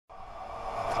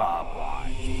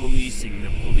facing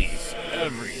the police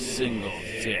every single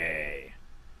day.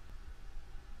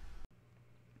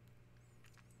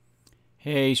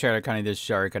 Hey, Charlotte County, this is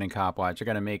Charlotte County COPWATCH. I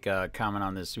gotta make a comment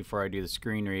on this before I do the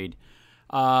screen read.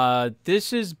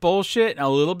 This is bullshit and a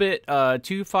little bit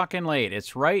too fucking late.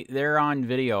 It's right there on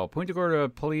video. Punta Gorda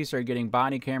police are getting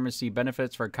body cameras to see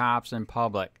benefits for cops and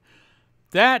public.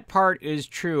 That part is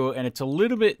true, and it's a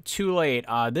little bit too late.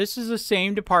 This is the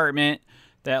same department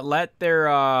that let their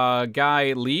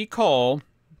guy, Lee Cole,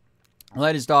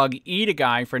 let his dog eat a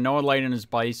guy for no light on his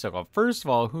bicycle. First of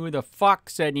all, who the fuck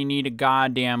said you need a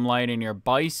goddamn light in your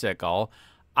bicycle?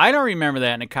 I don't remember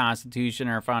that in the Constitution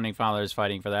or Founding Fathers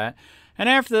fighting for that. And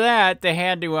after that, they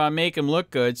had to make him look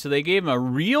good, so they gave him a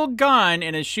real gun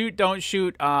in a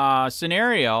shoot-don't-shoot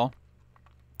scenario.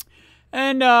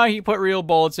 And he put real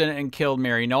bullets in it and killed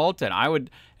Mary Knowlton.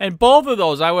 And both of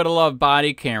those, I would have loved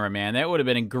body camera, man. That would have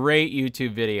been a great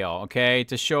YouTube video, okay,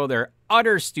 to show their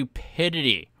utter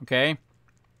stupidity, okay?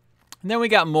 And then we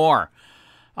got more.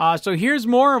 So here's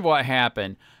more of what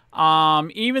happened.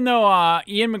 Even though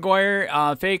Ian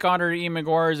McGuire, fake auditor Ian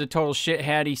McGuire is a total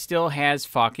shithead, he still has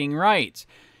fucking rights.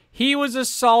 He was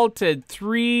assaulted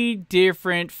 3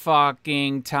 different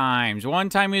fucking times. One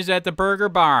time he was at the burger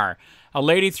bar. A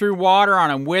lady threw water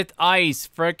on him with ice,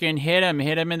 frickin' hit him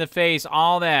in the face,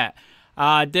 all that.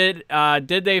 Did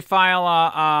they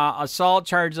file assault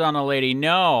charges on a lady?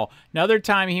 No. Another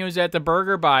time he was at the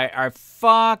burger bar, a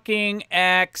fucking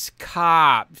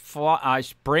ex-cop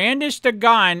brandished a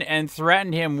gun and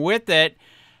threatened him with it.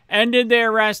 And did they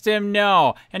arrest him?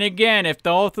 No. And again, if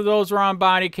both of those were on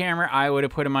body camera, I would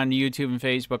have put them on YouTube and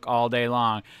Facebook all day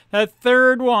long. The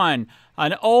third one,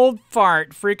 an old fart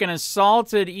freaking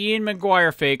assaulted Ian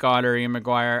McGuire, fake auditor Ian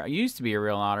McGuire. He used to be a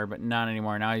real auditor, but not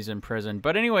anymore. Now he's in prison.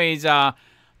 But anyways,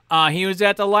 he was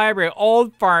at the library.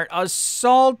 Old fart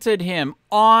assaulted him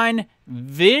on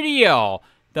video.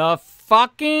 The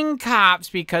fucking cops,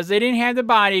 because they didn't have the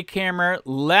body camera,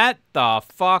 let the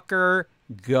fucker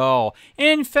go.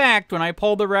 In fact, when I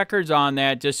pulled the records on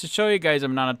that, just to show you guys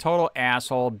I'm not a total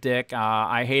asshole dick,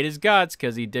 I hate his guts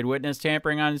because he did witness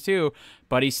tampering on it too,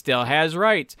 but he still has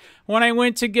rights. When I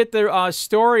went to get the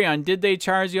story on did they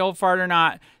charge the old fart or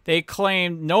not, they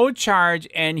claimed no charge,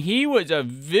 and he was a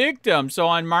victim. So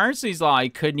on Marcy's Law, he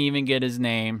couldn't even get his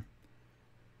name.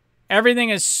 Everything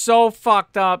is so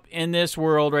fucked up in this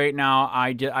world right now,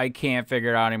 I can't figure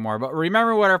it out anymore. But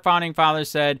remember what our founding fathers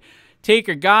said: take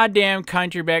your goddamn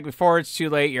country back before it's too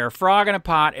late. You're a frog in a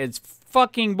pot. It's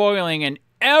fucking boiling, and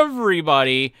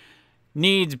everybody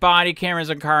needs body cameras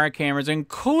and car cameras,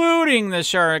 including the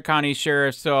Charlotte County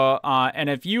Sheriff. So, and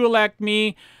if you elect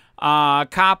me,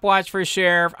 COPWATCH for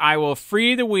sheriff, I will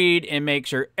free the weed and make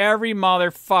sure every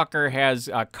motherfucker has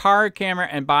a car camera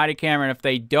and body camera. And if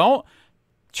they don't,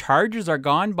 charges are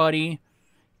gone, buddy,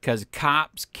 because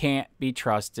cops can't be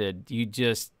trusted.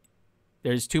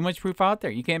 There's too much proof out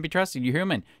there. You can't be trusted. You're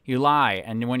human. You lie.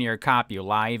 And when you're a cop, you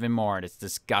lie even more. And it's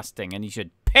disgusting. And you should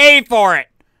pay for it.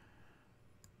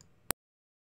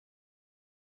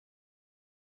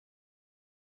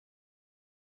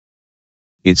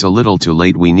 It's a little too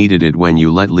late. We needed it when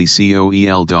you let Lee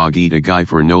Coel dog eat a guy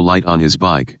for no light on his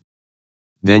bike.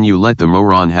 Then you let the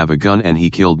moron have a gun and he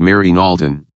killed Mary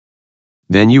Knowlton.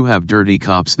 Then you have dirty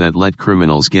cops that let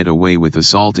criminals get away with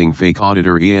assaulting fake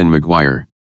auditor Ian McGuire.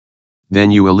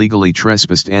 Then you illegally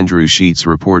trespassed Andrew Sheets,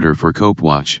 reporter for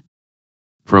COPWATCH,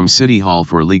 from City Hall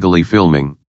for legally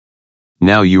filming.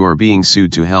 Now you are being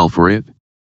sued to hell for it.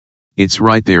 It's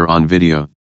right there on video.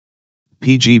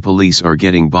 PG police are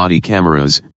getting body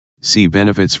cameras, see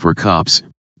benefits for cops,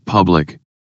 public.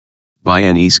 By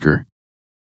Ann Easker.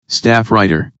 Staff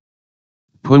writer.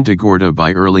 Punta Gorda.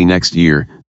 By early next year,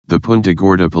 the Punta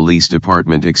Gorda Police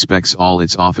Department expects all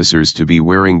its officers to be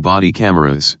wearing body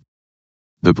cameras.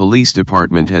 The police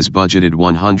department has budgeted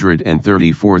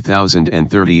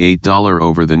 $134,038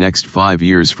 over the next 5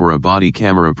 years for a body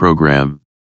camera program.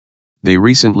 They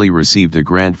recently received a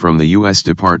grant from the U.S.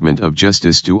 Department of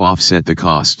Justice to offset the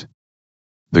cost.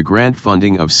 The grant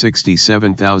funding of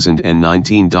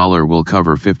 $67,019 will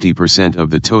cover 50% of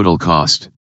the total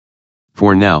cost.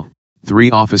 For now,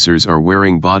 3 officers are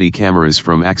wearing body cameras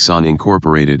from Axon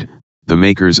Incorporated, the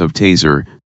makers of Taser,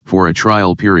 for a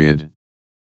trial period.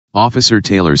 Officer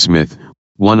Taylor Smith,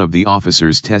 one of the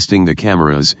officers testing the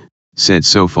cameras, said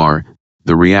so far,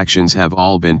 the reactions have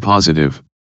all been positive.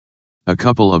 A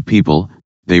couple of people,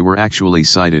 they were actually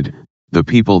cited, the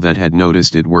people that had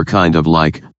noticed it were kind of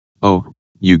like, oh,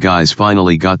 you guys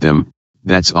finally got them,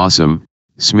 that's awesome,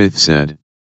 Smith said.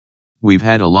 We've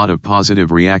had a lot of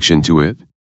positive reaction to it.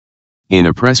 In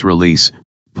a press release,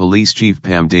 Police Chief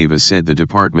Pam Davis said the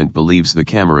department believes the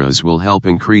cameras will help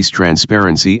increase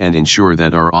transparency and ensure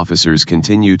that our officers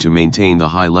continue to maintain the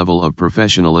high level of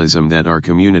professionalism that our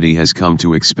community has come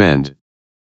to expect.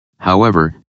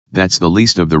 However, that's the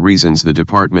least of the reasons the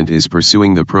department is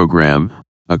pursuing the program,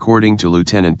 according to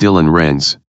Lieutenant Dylan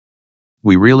Renz.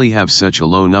 We really have such a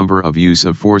low number of use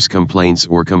of force complaints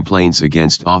or complaints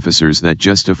against officers that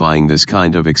justifying this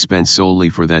kind of expense solely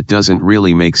for that doesn't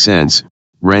really make sense,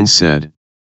 Renz said.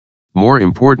 More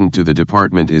important to the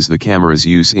department is the camera's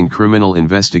use in criminal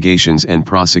investigations and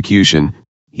prosecution,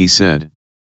 he said.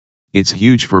 It's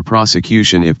huge for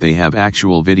prosecution if they have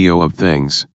actual video of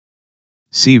things.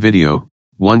 See video,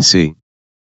 1C.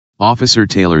 Officer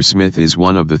Taylor Smith is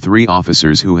one of the 3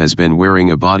 officers who has been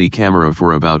wearing a body camera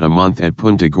for about a month at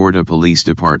Punta Gorda Police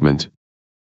Department.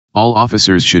 All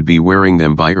officers should be wearing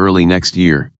them by early next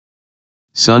year.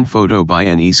 Sun photo by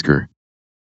N. Easker.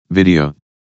 Video.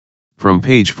 From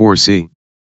page 4C.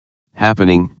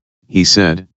 Happening, he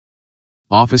said.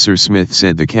 Officer Smith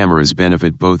said the cameras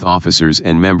benefit both officers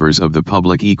and members of the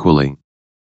public equally.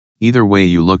 Either way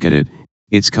you look at it,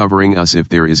 it's covering us if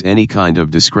there is any kind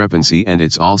of discrepancy, and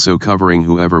it's also covering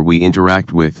whoever we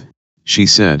interact with, she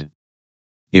said.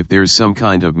 If there's some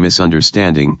kind of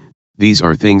misunderstanding, these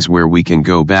are things where we can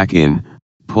go back in,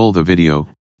 pull the video,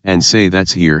 and say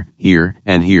that's here, here,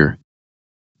 and here.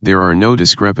 There are no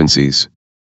discrepancies.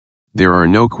 There are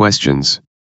no questions.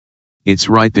 It's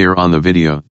right there on the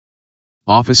video.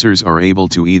 Officers are able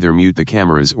to either mute the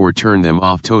cameras or turn them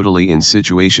off totally in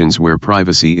situations where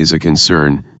privacy is a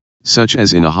concern, such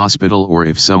as in a hospital or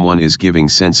if someone is giving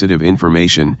sensitive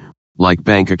information, like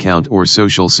bank account or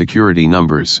social security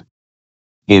numbers.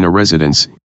 In a residence,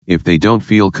 if they don't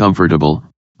feel comfortable,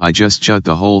 I just shut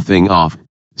the whole thing off,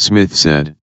 Smith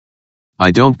said.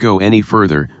 I don't go any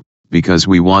further, because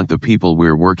we want the people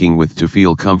we're working with to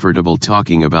feel comfortable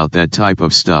talking about that type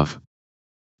of stuff.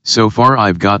 So far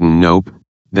I've gotten nope,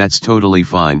 that's totally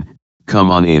fine,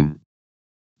 come on in.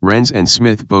 Renz and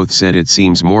Smith both said it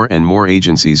seems more and more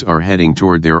agencies are heading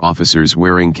toward their officers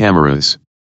wearing cameras.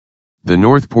 The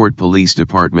Northport Police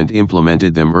Department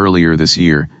implemented them earlier this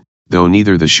year, though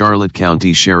neither the Charlotte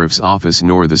County Sheriff's Office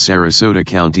nor the Sarasota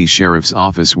County Sheriff's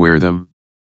Office wear them.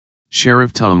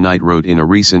 Sheriff Tom Knight wrote in a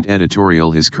recent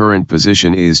editorial his current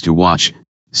position is to watch,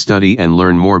 study and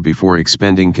learn more before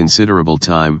expending considerable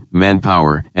time,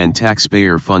 manpower, and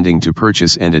taxpayer funding to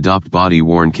purchase and adopt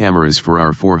body-worn cameras for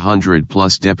our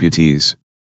 400-plus deputies.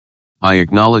 I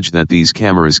acknowledge that these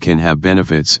cameras can have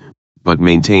benefits, but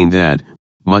maintain that,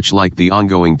 much like the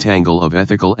ongoing tangle of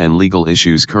ethical and legal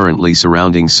issues currently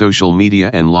surrounding social media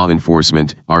and law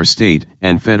enforcement, our state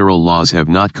and federal laws have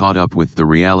not caught up with the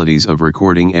realities of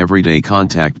recording everyday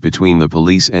contact between the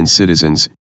police and citizens,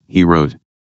 he wrote.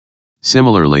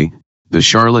 Similarly, the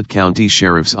Charlotte County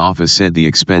Sheriff's Office said the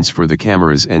expense for the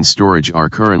cameras and storage are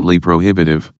currently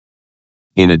prohibitive.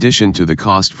 In addition to the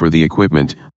cost for the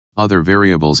equipment, other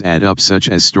variables add up, such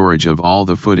as storage of all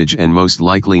the footage and most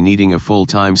likely needing a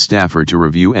full-time staffer to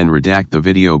review and redact the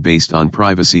video based on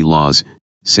privacy laws,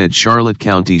 said Charlotte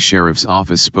County Sheriff's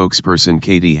Office spokesperson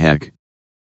Katie Heck.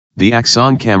 The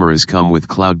Axon cameras come with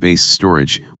cloud-based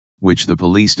storage, which the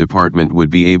police department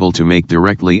would be able to make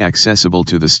directly accessible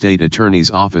to the state attorney's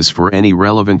office for any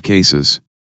relevant cases.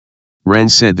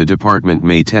 Renz said the department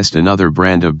may test another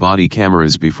brand of body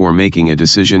cameras before making a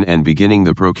decision and beginning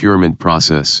the procurement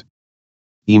process.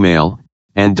 Email,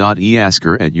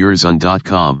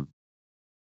 n.easker@yourzon.com.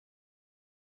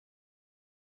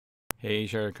 Hey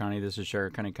Sheriff County, this is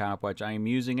Sheriff County COPWATCH. I am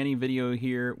using any video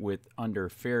here with under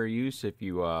fair use if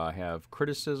you have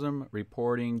criticism,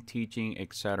 reporting, teaching,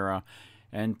 etc.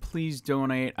 And please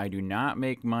donate. I do not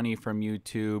make money from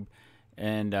YouTube,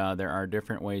 and there are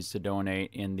different ways to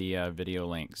donate in the video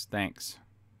links. Thanks.